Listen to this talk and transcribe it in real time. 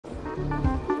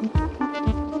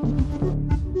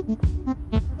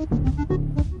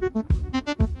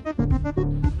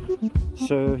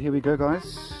So here we go,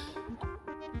 guys.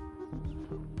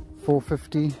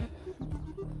 450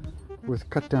 with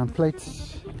cut down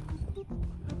plates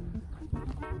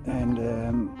and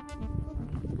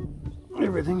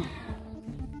everything.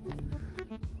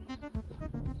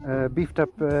 Beefed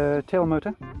up tail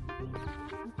motor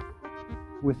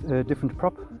with a different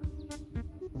prop,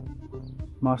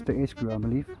 master air screw I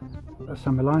believe,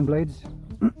 some align blades,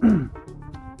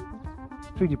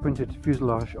 3D printed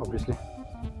fuselage obviously,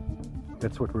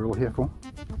 that's what we're all here for.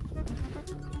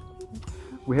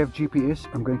 We have GPS,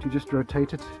 I'm going to just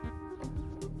rotate it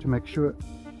to make sure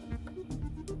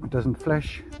it doesn't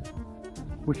flash,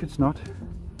 which it's not.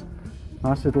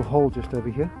 Nice little hole just over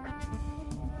here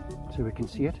so we can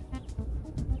see it.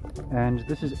 And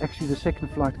this is actually the second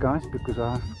flight, guys, because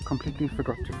I completely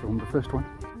forgot to film the first one.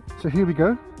 So here we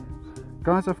go,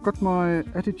 guys. I've got my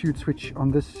attitude switch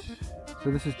on this, so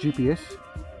this is GPS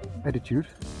attitude.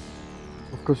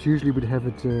 Of course usually we'd have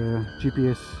it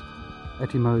GPS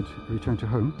ATTI mode, return to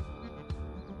home,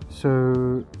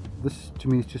 so this to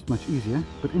me is just much easier.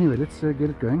 But anyway, let's get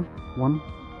it going. 1,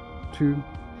 2,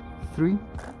 3,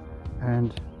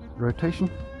 and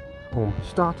rotation or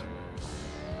start.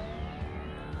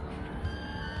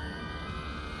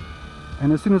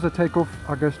 And as soon as I take off,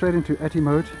 I go straight into ATTI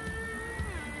mode.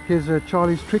 Here's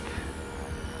Charlie's trick.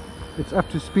 It's up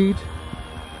to speed,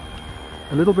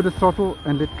 a little bit of throttle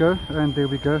and let go, and there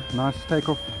we go. Nice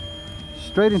takeoff,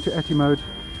 straight into ATTI mode.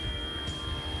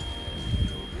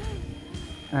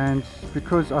 And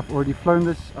because I've already flown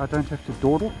this, I don't have to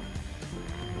dawdle.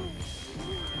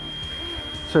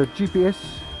 So GPS,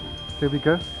 there we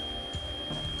go.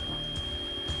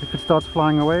 If it starts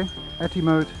flying away, ATTI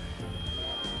mode,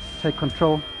 take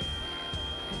control.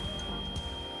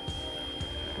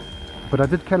 But I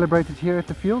did calibrate it here at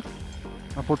the field.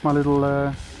 I brought my little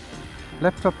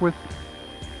laptop with.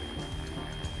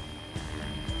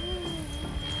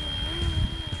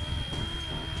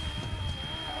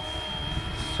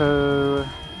 So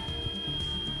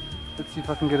let's see if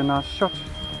I can get a nice shot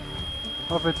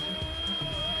of it.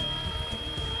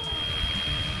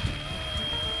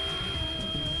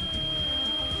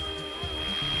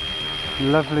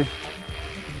 Lovely.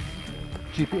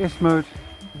 GPS mode.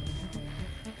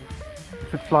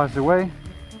 If it flies away,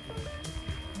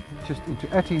 just into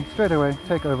ATTI straight away,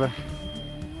 take over,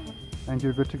 and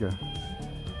you're good to go.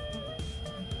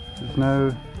 There's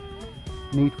no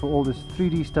need for all this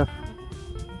 3D stuff.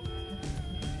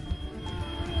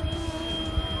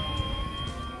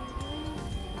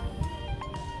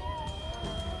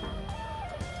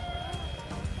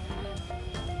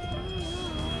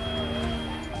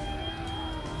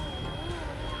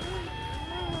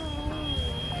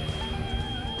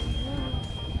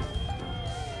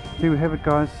 Here we have it,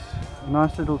 guys.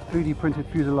 Nice little 3D printed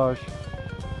fuselage.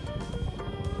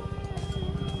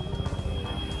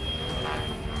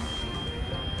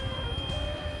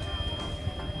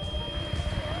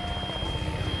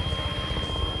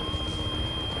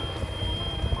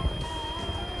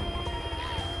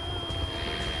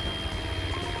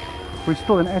 We're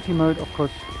still in ATTI mode, of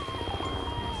course.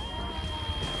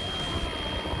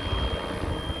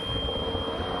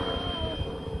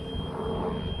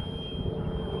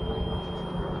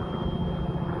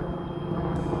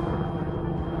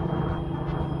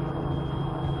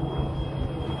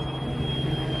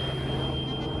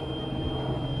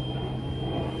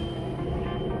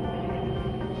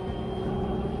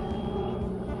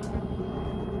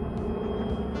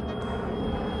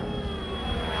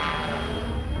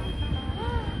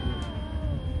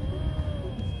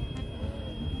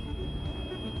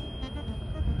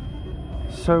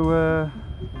 So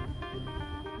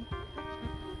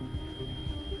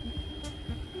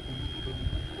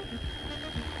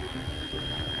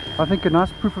I think a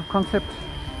nice proof of concept.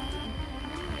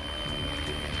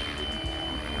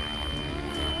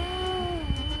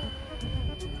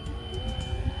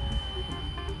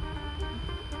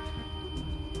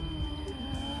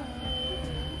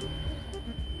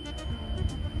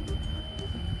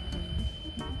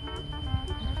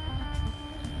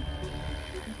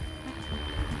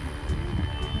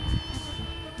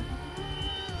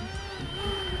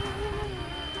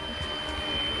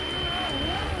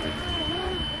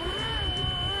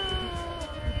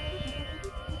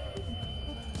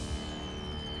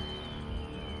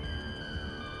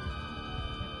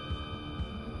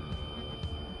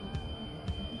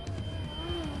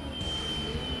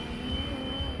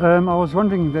 I was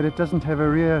wondering that it doesn't have a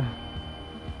rear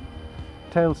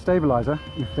tail stabilizer,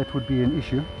 if that would be an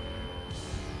issue.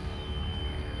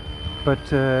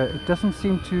 but it doesn't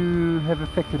seem to have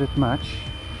affected it much.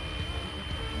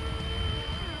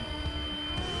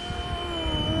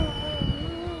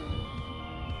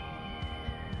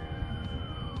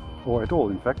 Or at all,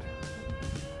 in fact.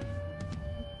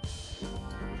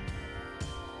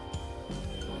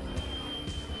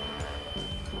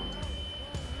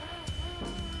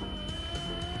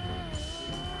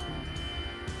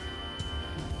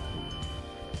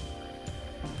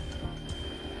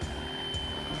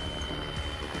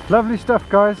 Lovely stuff,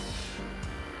 guys.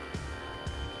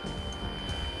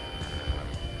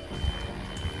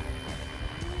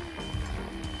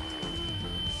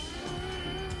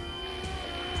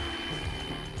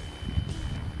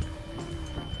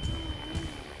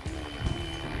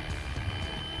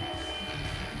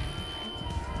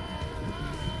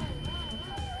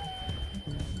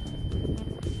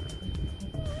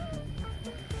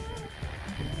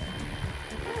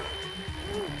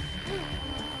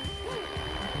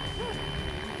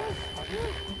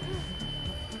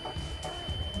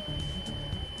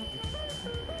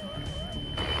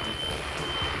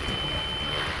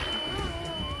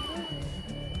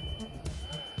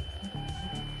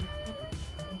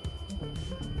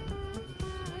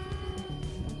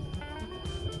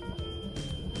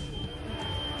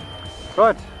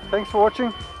 Right, thanks for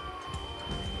watching.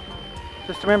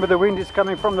 Just remember the wind is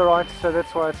coming from the right, so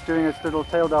that's why it's doing its little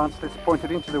tail dance. Let's point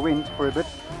it into the wind for a bit.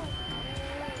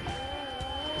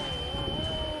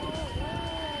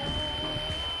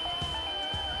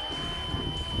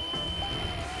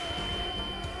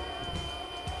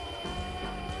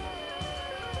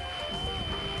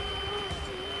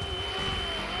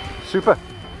 Super.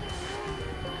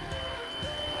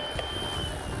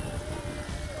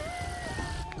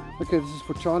 Okay, this is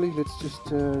for Charlie. Let's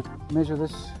just measure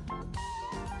this.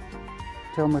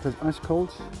 Tail motor is ice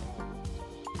cold.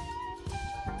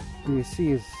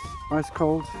 BSC is ice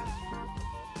cold.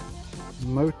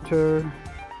 Motor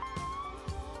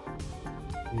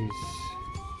is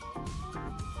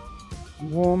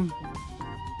warm,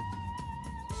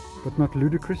 but not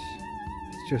ludicrous.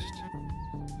 It's just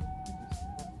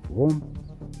warm.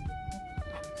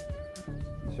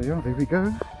 So yeah, there we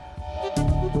go.